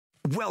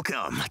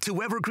Welcome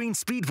to Evergreen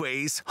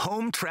Speedway's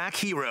Home Track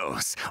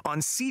Heroes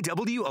on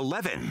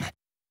CW11.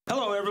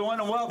 Hello, everyone,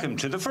 and welcome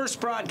to the first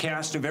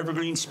broadcast of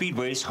Evergreen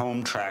Speedway's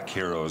Home Track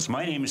Heroes.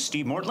 My name is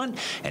Steve Mortland,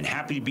 and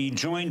happy to be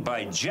joined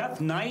by Jeff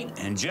Knight.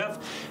 And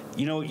Jeff,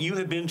 you know, you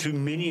have been through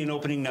many an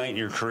opening night in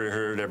your career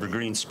here at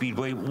Evergreen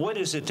Speedway. What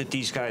is it that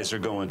these guys are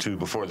going through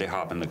before they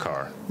hop in the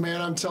car? Man,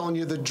 I'm telling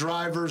you, the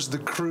drivers, the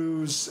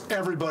crews,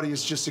 everybody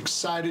is just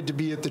excited to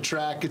be at the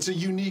track. It's a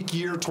unique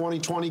year,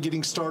 2020,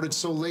 getting started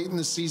so late in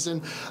the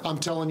season. I'm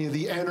telling you,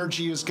 the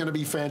energy is going to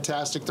be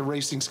fantastic. The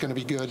racing's going to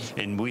be good.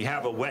 And we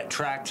have a wet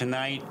track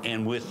tonight,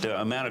 and with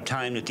the amount of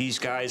time that these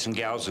guys and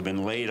gals have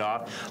been laid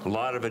off, a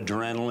lot of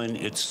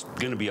adrenaline, it's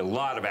going to be a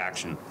lot of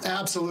action.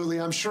 Absolutely.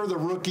 I'm sure the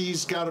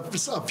rookies got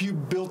a few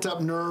built-up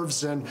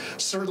nerves, and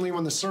certainly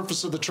when the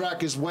surface of the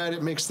track is wet,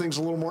 it makes things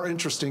a little more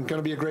interesting. Going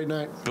to be a great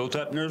night.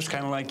 Built-up nerves,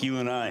 kind of like you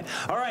and I.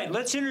 All right,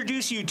 let's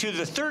introduce you to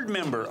the third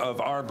member of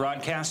our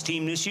broadcast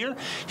team this year.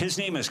 His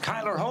name is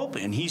Kyler Hope,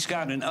 and he's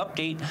got an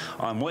update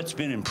on what's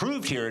been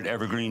improved here at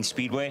Evergreen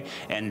Speedway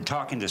and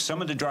talking to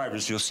some of the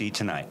drivers you'll see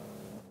tonight.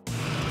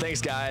 Thanks,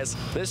 guys.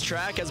 This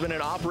track has been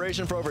in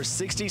operation for over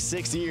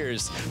 66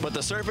 years, but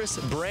the surface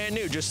brand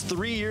new, just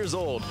 3 years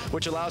old,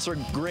 which allows for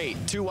great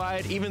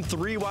 2-wide, even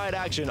 3-wide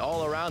action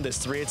all around this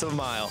 3/8 of a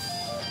mile.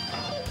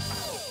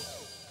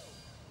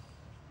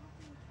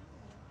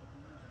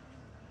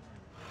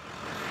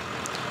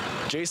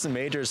 Jason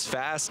Majors'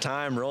 fast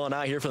time rolling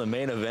out here for the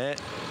main event.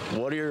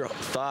 What are your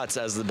thoughts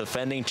as the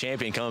defending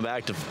champion coming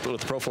back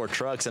with Pro 4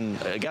 trucks, and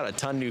got a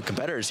ton of new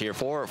competitors here,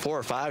 four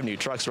or five new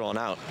trucks rolling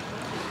out?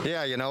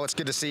 Yeah, you know, it's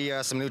good to see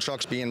some new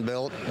trucks being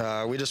built.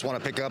 We just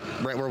want to pick up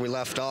right where we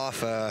left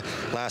off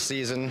last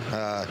season.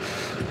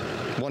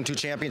 Won 2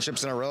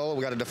 championships in a row.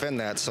 We got to defend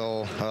that.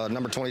 So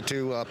number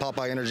 22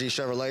 Popeye Energy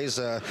Chevrolet's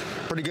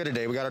pretty good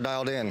today. We got her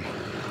dialed in.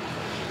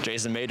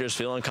 Jason Majors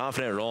feeling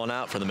confident rolling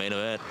out for the main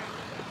event.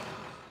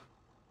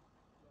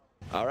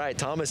 All right,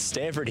 Thomas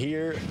Stanford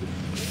here,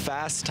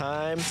 fast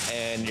time,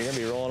 and you're going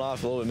to be rolling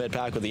off a little bit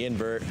mid-pack with the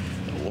invert.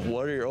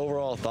 What are your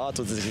overall thoughts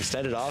with this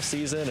extended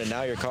off-season, and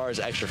now your car is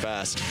extra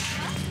fast?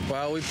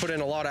 Well, we put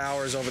in a lot of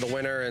hours over the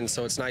winter, and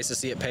so it's nice to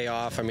see it pay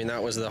off. I mean,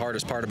 that was the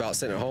hardest part about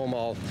sitting at home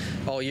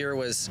all year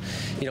was,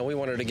 you know, we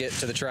wanted to get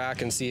to the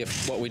track and see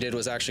if what we did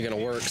was actually going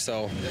to work.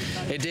 So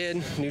it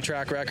did. New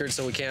track record,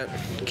 so we can't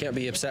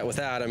be upset with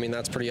that. I mean,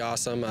 that's pretty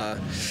awesome.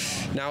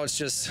 Now it's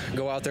just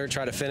go out there,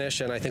 try to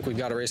finish, and I think we've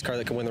got a race car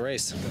that can win the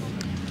race.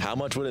 How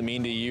much would it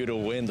mean to you to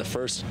win the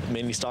first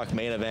mini stock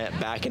main event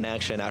back in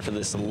action after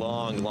this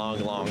long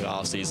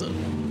off season?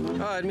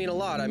 It'd mean a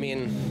lot. I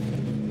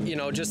mean, you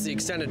know, just the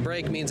extended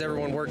break means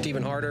everyone worked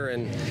even harder,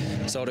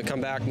 and so to come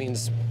back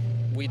means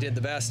we did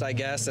the best, I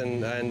guess,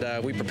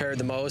 and we prepared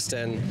the most,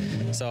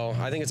 and so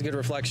I think it's a good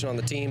reflection on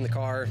the team, the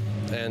car,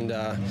 and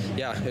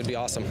yeah, it'd be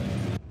awesome.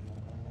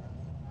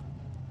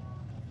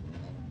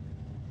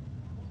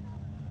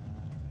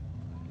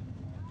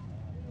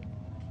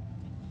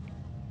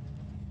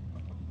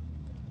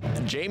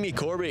 Jamie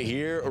Corbett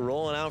here,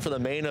 rolling out for the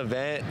main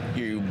event.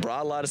 You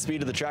brought a lot of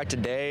speed to the track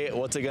today.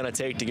 What's it going to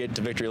take to get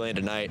to victory lane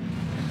tonight?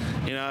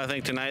 You know, I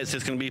think tonight it's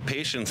just going to be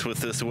patience with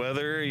this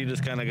weather. You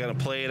just kind of got to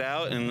play it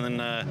out, and then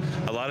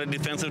a lot of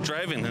defensive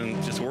driving,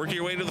 and just work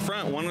your way to the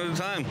front one at a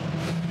time.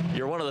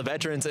 You're one of the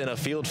veterans in a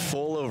field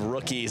full of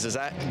rookies. Does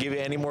that give you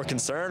any more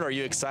concern, or are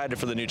you excited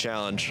for the new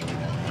challenge?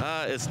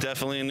 It's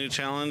definitely a new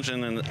challenge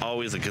and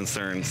always a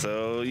concern.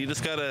 So you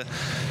just got to,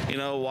 you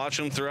know, watch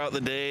them throughout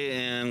the day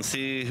and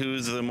see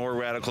who's the more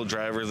radical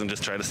drivers and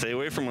just try to stay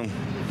away from them.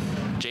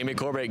 Jamie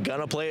Corbett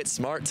gonna play it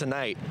smart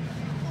tonight.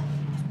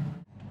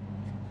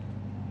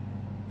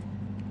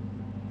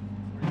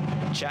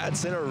 Chad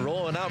Center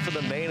rolling out for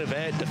the main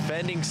event,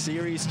 defending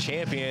series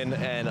champion,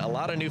 and a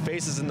lot of new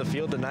faces in the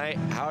field tonight.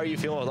 How are you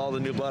feeling with all the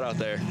new blood out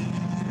there?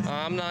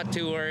 I'm not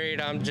too worried.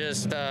 I'm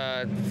just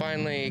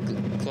finally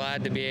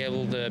glad to be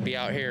able to be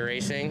out here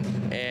racing,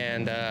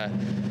 and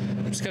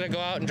I'm just gonna go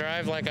out and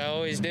drive like I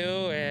always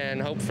do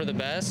and hope for the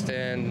best,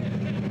 and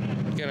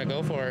gonna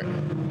go for it.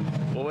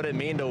 What would it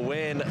mean to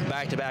win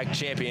back-to-back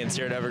champions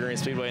here at Evergreen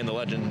Speedway in the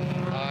Legend?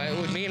 It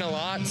would mean a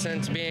lot,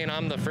 since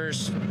I'm the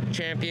first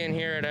champion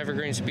here at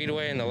Evergreen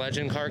Speedway in the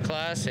Legend car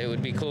class. It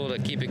would be cool to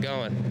keep it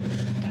going.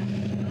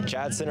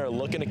 Chad Center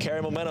looking to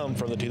carry momentum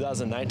from the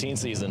 2019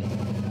 season.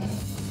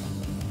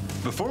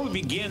 Before we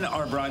begin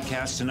our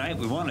broadcast tonight,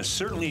 we want to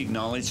certainly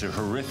acknowledge the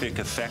horrific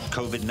effect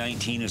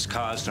COVID-19 has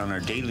caused on our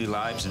daily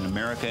lives in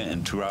America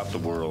and throughout the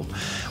world.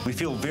 We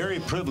feel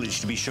very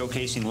privileged to be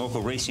showcasing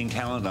local racing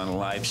talent on a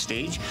live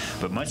stage,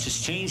 but much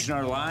has changed in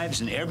our lives,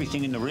 and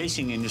everything in the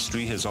racing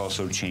industry has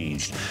also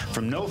changed.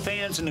 From no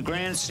fans in the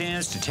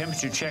grandstands to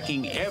temperature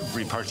checking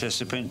every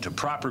participant to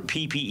proper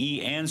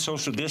PPE and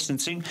social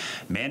distancing,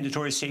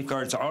 mandatory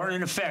safeguards are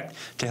in effect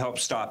to help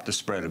stop the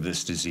spread of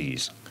this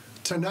disease.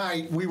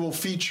 Tonight, we will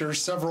feature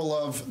several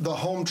of the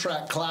home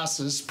track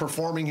classes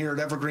performing here at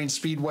Evergreen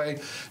Speedway.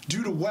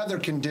 Due to weather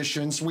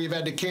conditions, we've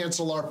had to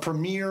cancel our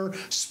premier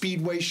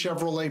Speedway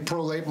Chevrolet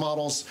Pro Late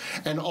models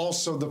and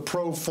also the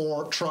Pro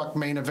 4 truck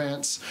main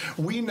events.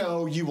 We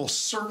know you will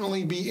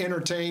certainly be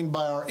entertained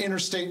by our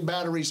Interstate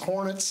Batteries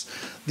Hornets,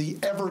 the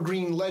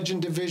Evergreen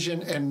Legend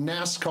Division, and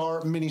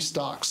NASCAR mini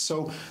stocks.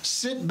 So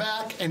sit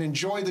back and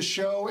enjoy the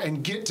show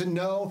and get to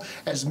know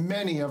as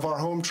many of our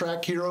home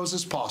track heroes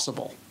as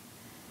possible.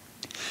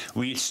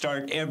 We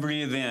start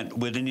every event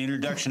with an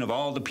introduction of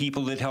all the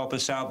people that help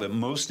us out, but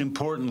most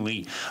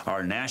importantly,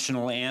 our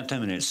national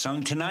anthem, and it's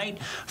sung tonight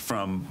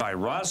by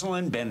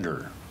Rosalind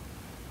Bender.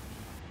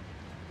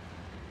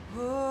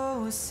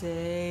 Oh,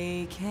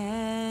 say,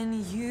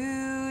 can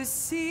you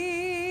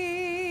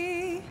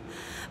see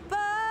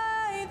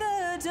by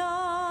the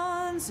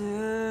dawn's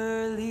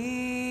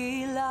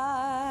early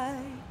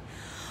light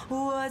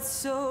what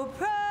so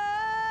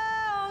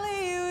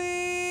proudly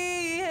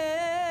we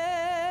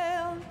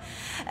hailed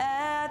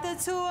at the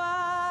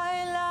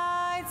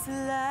twilight's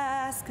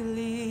last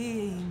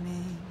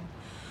gleaming,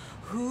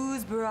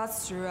 whose broad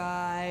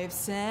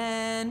stripes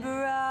and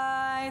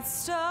bright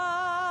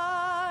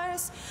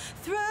stars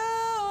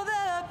through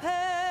the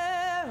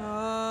perilous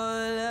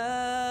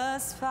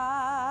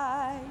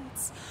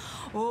fights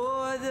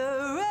o'er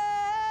the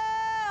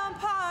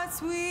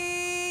ramparts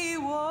we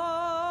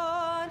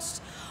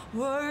watched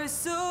were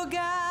so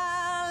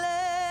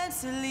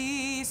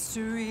gallantly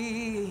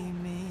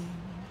streaming,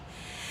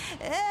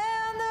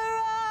 and the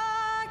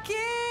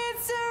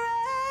rocket's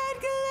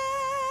red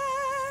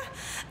glare,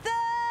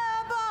 the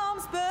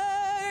bombs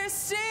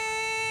bursting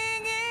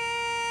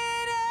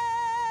in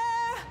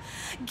air,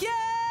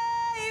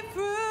 gave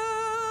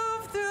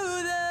proof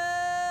through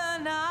the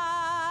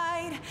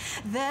night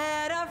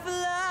that our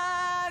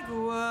flag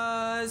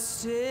was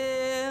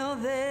still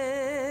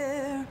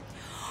there.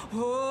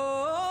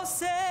 Oh,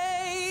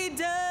 say,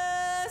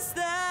 does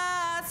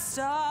that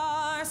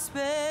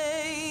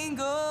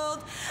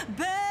star-spangled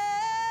banner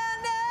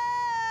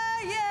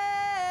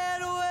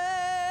yet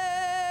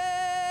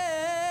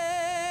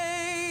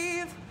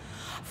wave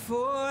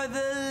for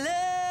the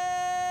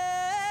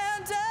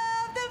land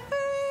of the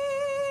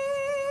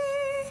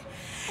free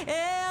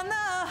and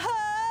the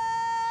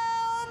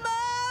home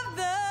of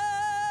the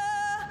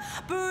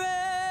brave?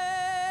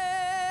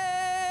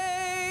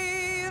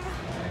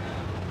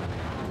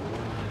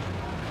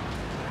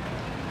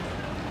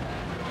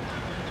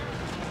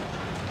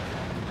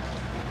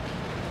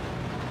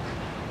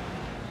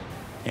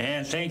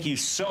 And thank you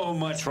so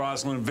much,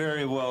 Rosalind.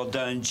 Very well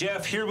done.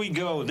 Jeff, here we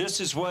go.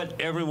 This is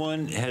what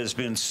everyone has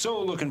been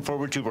so looking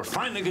forward to. We're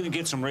finally going to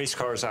get some race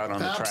cars out on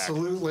the track.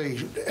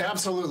 Absolutely.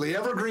 Absolutely.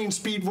 Evergreen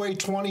Speedway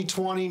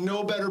 2020,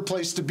 no better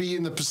place to be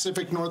in the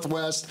Pacific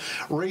Northwest.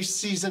 Race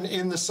season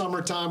in the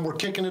summertime. We're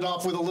kicking it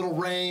off with a little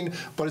rain,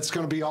 but it's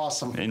going to be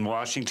awesome. In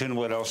Washington,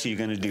 what else are you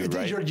going to do,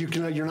 right?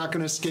 You're not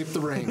going to escape the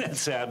rain.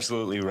 That's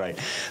absolutely right.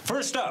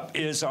 First up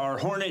is our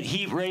Hornet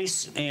Heat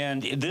Race,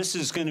 and this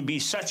is going to be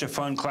such a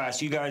fun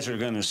class. You guys are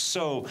going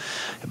to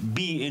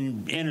be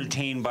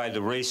entertained by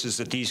the races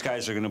that these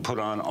guys are going to put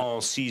on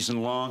all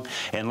season long.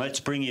 And let's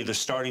bring you the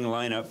starting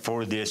lineup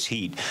for this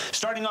heat.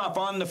 Starting off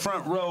on the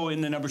front row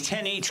in the number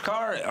 10H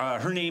car,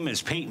 her name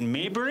is Peyton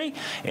Maybury,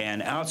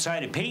 and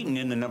outside of Peyton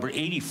in the number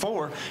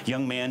 84,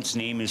 young man's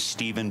name is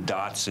Steven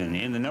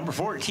Dotson. In the number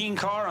 14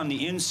 car on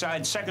the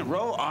inside second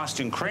row,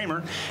 Austin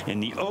Kramer. In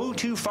the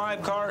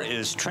 025 car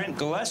is Trent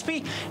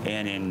Gillespie,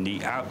 and in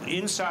the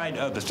inside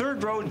of the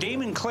third row,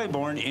 Damon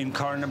Claiborne in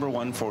car number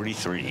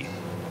 143.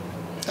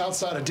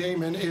 Outside of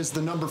Damon is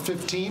the number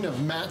 15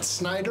 of Matt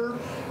Snyder.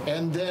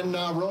 And then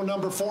row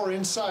number 4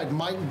 inside,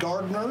 Mike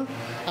Gardner.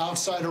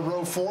 Outside of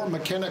row 4,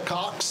 McKenna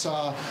Cox,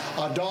 a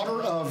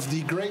daughter of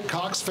the great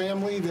Cox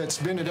family that's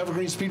been at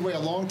Evergreen Speedway a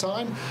long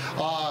time.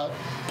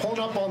 Pulling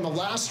up on the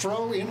last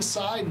row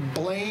inside,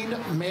 Blaine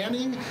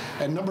Manning.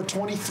 And number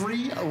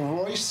 23,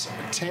 Royce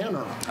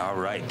Tanner. All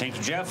right. Thank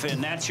you, Jeff.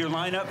 And that's your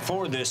lineup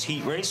for this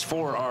heat race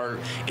for our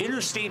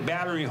Interstate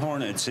Battery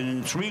Hornets.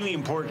 And it's really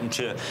important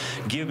to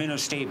give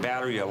Interstate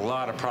Battery a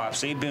lot of props.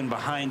 They've been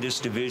behind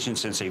this division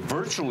since they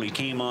virtually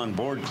came on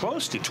board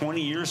close to 20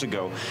 years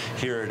ago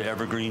here at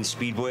Evergreen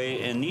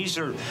Speedway. And these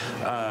are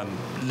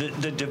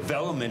the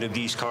development of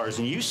these cars.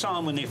 And you saw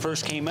them when they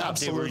first came out.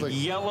 Absolutely. They were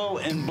yellow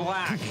and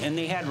black, and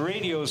they had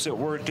radios that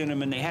worked in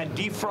them, and they had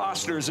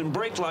defrosters and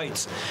brake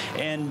lights.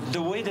 And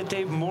the way that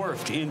they've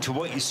morphed into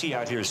what you see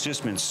out here has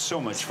just been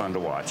so much fun to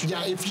watch.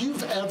 Yeah, if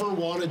you've ever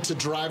wanted to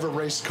drive a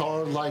race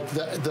car, like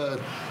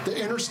the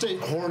Interstate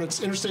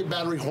Hornets, Interstate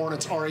Battery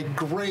Hornets are a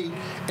great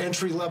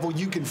entry level.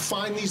 You can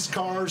find these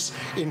cars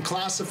in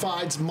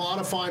classifieds,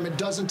 modify them. It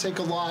doesn't take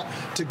a lot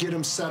to get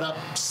them set up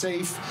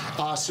safe,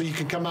 so you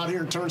can come out here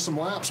and turn some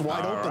laps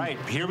wide open. All right,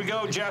 here we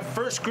go, Jeff.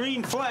 First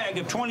green flag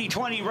of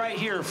 2020 right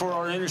here for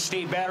our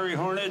Interstate Battery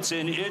Hornets,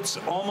 and it's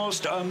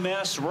almost a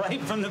mess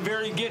right from the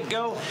very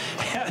get-go.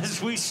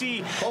 As we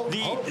see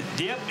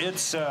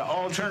it's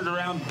all turned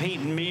around.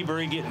 Peyton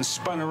Mayberry getting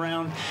spun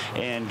around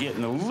and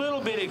getting a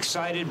little bit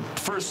excited.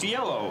 First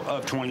yellow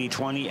of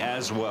 2020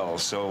 as well.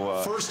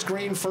 So first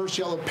green, first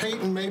yellow.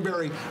 Peyton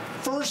Mayberry,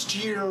 first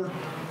year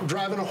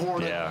driving a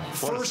Hornet,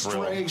 first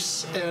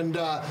race, and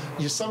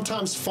you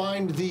sometimes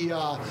find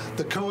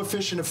the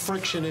coefficient of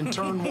friction in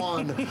turn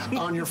one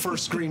on your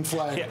first green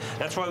flag. Yeah,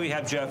 that's why we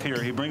have Jeff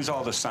here. He brings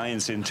all the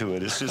science into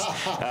it. It's just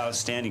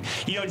outstanding.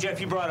 You know, Jeff,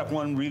 you brought up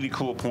one really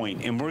cool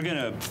point, and we're going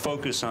to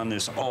focus on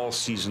this all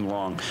season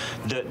long.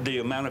 The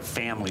amount of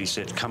families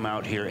that come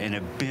out here and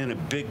have been a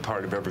big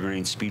part of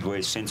Evergreen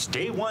Speedway since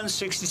day one,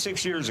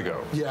 66 years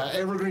ago. Yeah,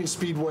 Evergreen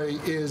Speedway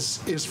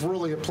is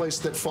really a place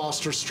that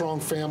fosters strong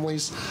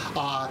families.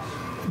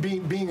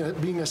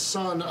 Being a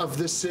son of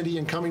this city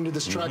and coming to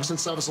this track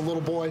since I was a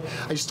little boy,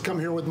 I used to come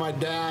here with my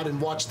dad and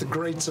watch the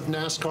greats of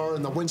NASCAR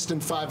and the Winston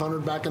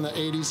 500 back in the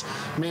 80s.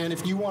 Man,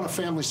 if you want a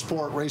family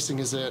sport, racing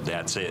is it.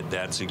 That's it.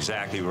 That's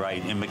exactly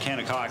right. And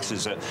McKenna Cox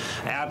is an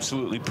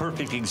absolutely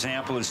perfect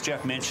example, as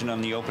Jeff mentioned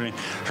on the opening.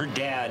 Her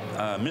dad,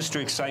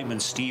 Mr.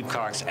 Excitement, Steve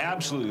Cox,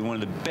 absolutely one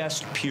of the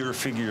best pure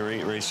figure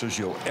 8 racers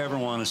you'll ever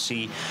want to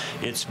see.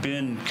 It's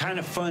been kind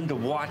of fun to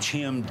watch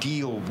him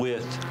deal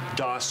with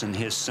Dawson,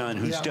 his son,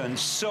 who's done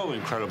so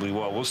incredibly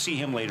well. We'll see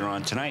him later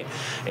on tonight,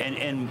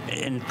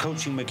 and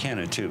coaching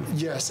McKenna too.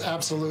 Yes,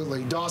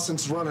 absolutely.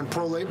 Dawson's running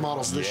pro late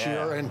models this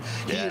year, and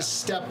he has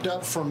stepped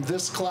up from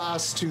this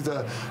class to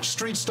the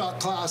street stock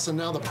class and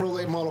now the pro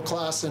late model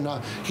class, and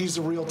he's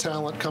a real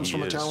talent, comes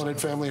from a talented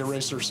family of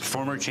racers.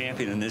 Former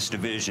champion in this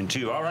division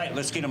too. All right,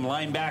 let's get him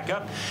lined back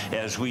up.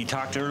 As we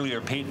talked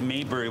earlier, Peyton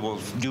Mayberry will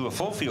do a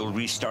full field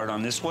restart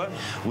on this one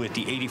with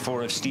the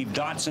 84 of Steve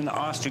Dotson,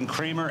 Austin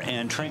Kramer,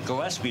 and Trent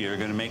Gillespie are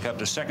going to make up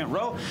the second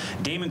row.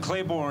 Damon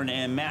Claiborne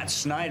and Matt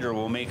Snyder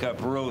will make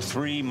up row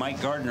 3.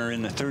 Mike Gardner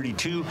in the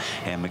 32,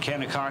 and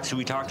McKenna Cox, who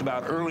we talked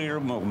about earlier,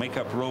 will make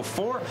up row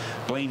 4.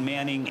 Blaine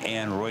Manning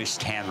and Royce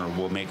Tanner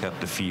will make up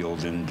the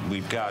field, and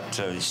we've got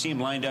see them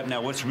lined up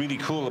now. What's really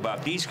cool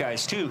about these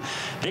guys too,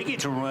 they get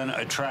to run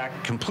a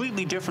track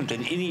completely different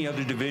than any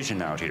other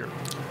division out here.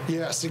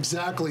 Yes,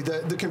 exactly.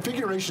 The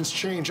configurations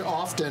change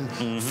often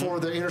for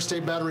the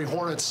Interstate Battery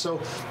Hornets.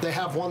 So they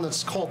have one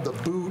that's called the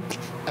boot,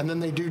 and then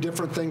they do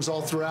different things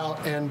all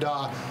throughout. And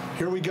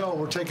here we go.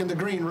 We're taking the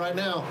green right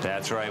now.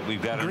 That's right.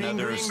 We've got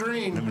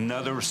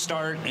another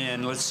start,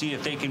 and let's see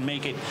if they can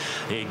make it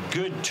a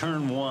good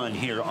turn 1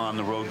 here on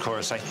the road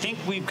course. I think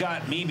we've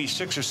got maybe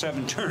 6 or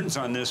 7 turns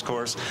on this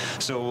course,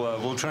 so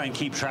we'll try and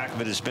keep track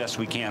of it as best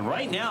we can.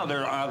 Right now,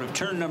 they're out of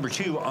turn number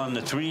 2 on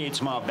the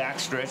 3/8 mile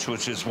backstretch,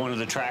 which is one of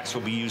the tracks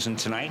we'll be using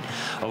tonight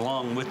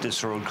along with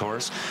this road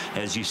course.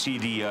 As you see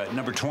the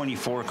number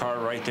 24 car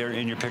right there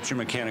in your picture,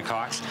 McKenna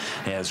Cox,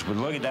 as we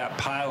look at that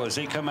pile as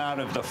they come out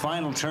of the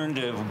final turn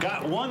to have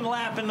got 1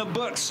 lap in the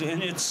books,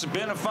 and it's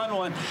been a fun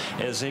one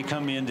as they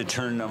come into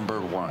turn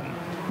number 1.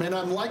 Man,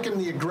 I'm liking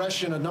the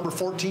aggression of number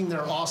 14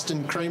 there,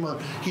 Austin Kramer.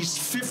 He's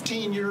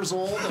 15 years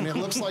old, and it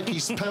looks like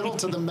he's pedal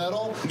to the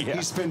metal.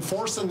 He's been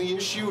forcing the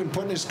issue and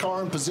putting his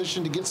car in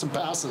position to get some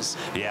passes.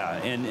 Yeah,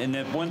 and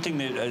that one thing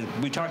that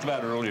we talked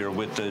about earlier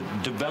with the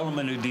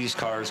development of these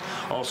cars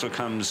also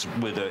comes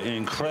with an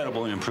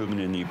incredible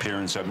improvement in the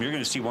appearance of them. You're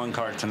going to see one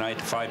car tonight,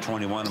 the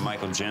 521 of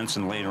Michael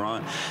Jensen, later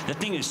on. The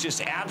thing is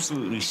just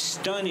absolutely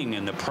stunning,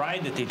 and the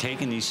pride that they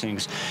take in these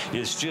things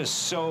is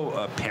just so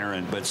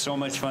apparent, but so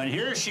much fun.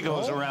 Here she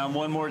goes around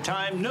one more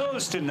time,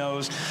 nose to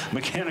nose.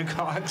 McKenna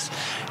Cox,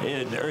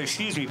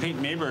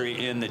 Peyton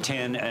Mayberry in the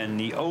 10, and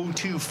the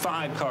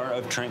 025 car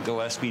of Trent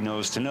Gillespie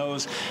nose to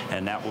nose,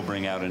 and that will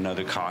bring out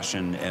another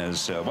caution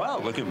as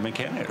well. Look at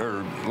McKenna,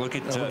 or look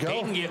at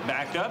Peyton get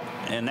backed up,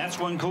 and that's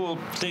one cool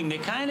thing. They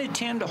kind of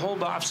tend to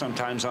hold off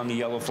sometimes on the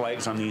yellow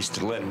flags on these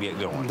to let them get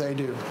going. They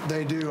do.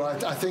 They do.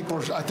 I think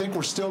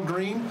we're still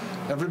green.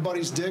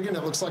 Everybody's digging.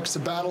 It looks like it's a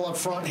battle up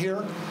front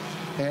here,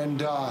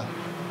 and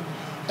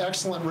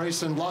excellent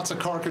racing. Lots of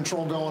car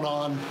control going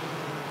on.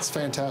 It's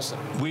fantastic.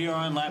 We are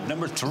on lap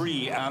number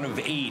 3 out of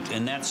 8,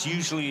 and that's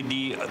usually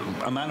the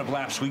amount of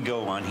laps we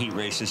go on heat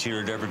races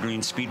here at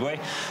Evergreen Speedway.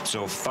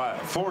 So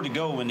 4 to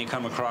go when they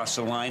come across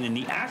the line, and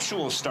the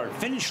actual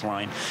start-finish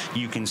line,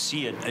 you can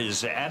see it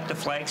is at the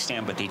flag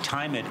stand, but they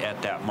time it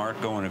at that mark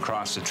going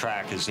across the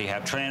track as they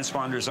have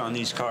transponders on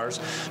these cars,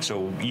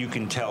 so you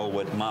can tell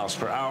what miles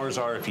per hour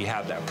are if you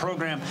have that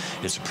program.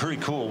 It's a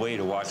pretty cool way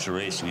to watch the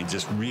racing. It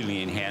just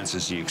really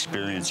enhances the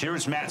experience.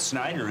 Here's Matt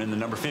Snyder in the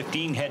number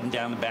 15 heading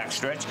down the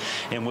backstretch.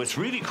 much. And what's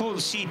really cool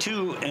to see,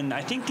 too, and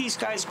I think these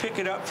guys pick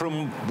it up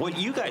from what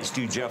you guys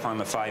do, Jeff, on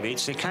the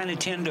 5/8. They kind of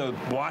tend to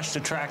wash the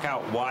track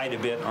out wide a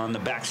bit on the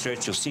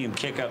backstretch. You'll see them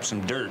kick up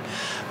some dirt.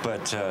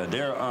 But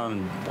they're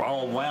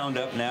all wound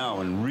up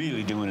now and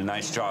really doing a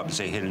nice job as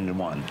they hit into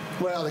one.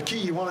 Well, the key,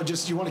 you want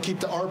to keep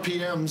the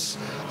RPMs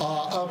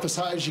up as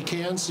high as you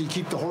can, so you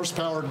keep the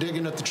horsepower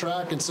digging at the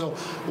track. And so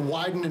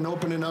widen and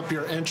opening up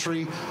your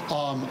entry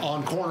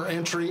on corner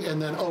entry,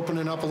 and then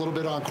opening up a little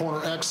bit on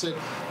corner exit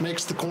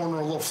makes the corner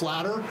a little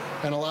flatter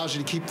and allows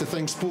you to keep the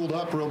thing spooled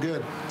up real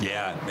good.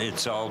 Yeah,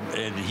 it's all.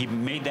 And he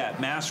made that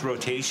mass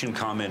rotation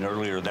comment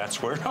earlier.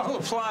 That's where it all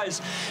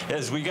applies.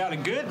 As we got a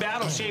good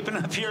battle shaping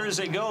up here as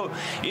they go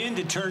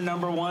into turn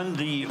number 1,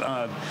 the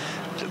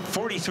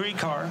 43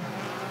 car.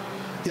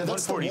 Yeah,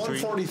 that's the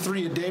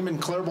 143 at Damon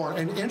Claiborne.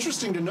 And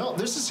interesting to note,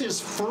 this is his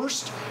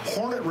first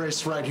Hornet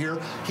race right here.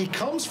 He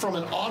comes from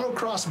an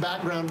autocross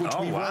background, which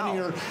we run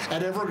here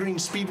at Evergreen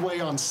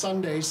Speedway on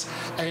Sundays.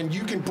 And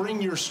you can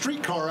bring your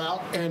street car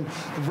out and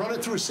run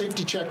it through a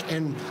safety check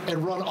and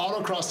run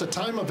autocross, a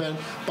time event.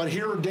 But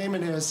here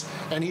Damon is,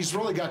 and he's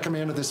really got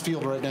command of this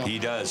field right now. He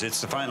does. It's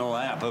the final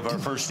lap of our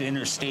first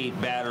Interstate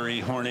Battery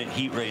Hornet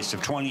Heat Race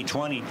of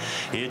 2020.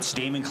 It's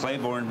Damon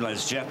Claiborne,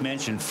 as Jeff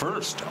mentioned,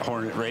 first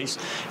Hornet race.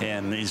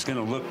 And he's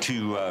going to look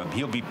to,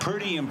 he'll be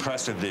pretty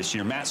impressive this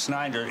year. Matt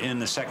Snyder in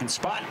the second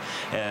spot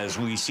as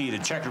we see the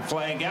checkered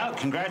flag out.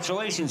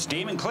 Congratulations,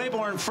 Damon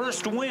Claiborne,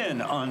 first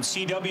win on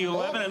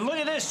CW11. And look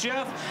at this,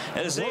 Jeff,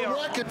 as they are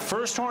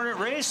first Hornet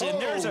race,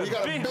 and there's a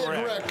big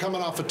wreck coming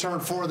off of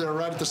turn 4 there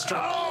right at the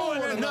start. Oh,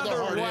 and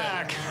another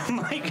whack.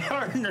 Mike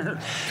Gardner.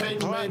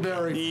 Peyton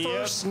Mayberry,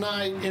 first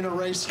night in a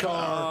race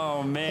car.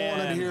 Oh, man.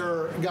 Hornet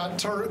here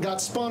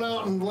got spun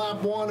out in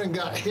lap 1 and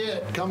got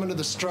hit coming to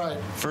the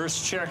stripe.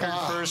 First checkered,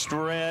 first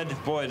red.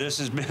 Boy, this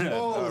has been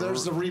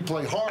there's the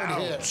replay.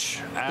 Hard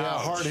hit. Yeah,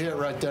 hard hit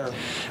right there.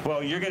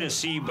 Well, you're going to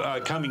see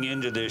coming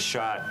into this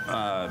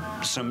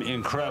shot some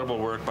incredible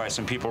work by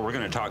some people we're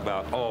going to talk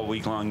about all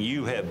week long.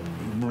 You have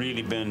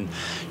really been,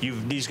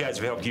 these guys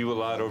have helped you a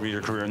lot over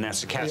your career, and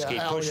that's the Cascade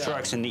push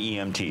trucks and the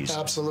EMTs.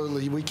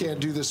 Absolutely. We can't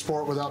do this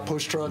sport without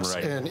push trucks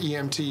and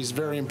EMTs.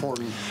 Very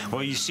important.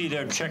 Well, you see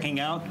they're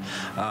checking out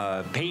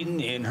Peyton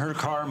in her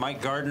car.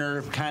 Mike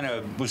Gardner kind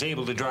of was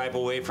able to drive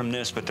away from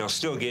this, but they'll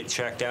still get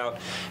checked out.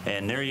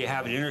 And there you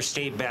have it,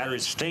 Interstate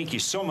Batteries. Thank you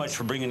so much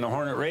for bringing the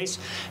Hornet race.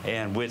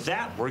 And with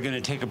that, we're going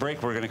to take a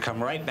break. We're going to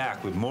come right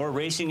back with more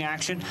racing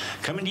action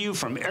coming to you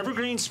from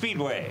Evergreen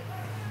Speedway.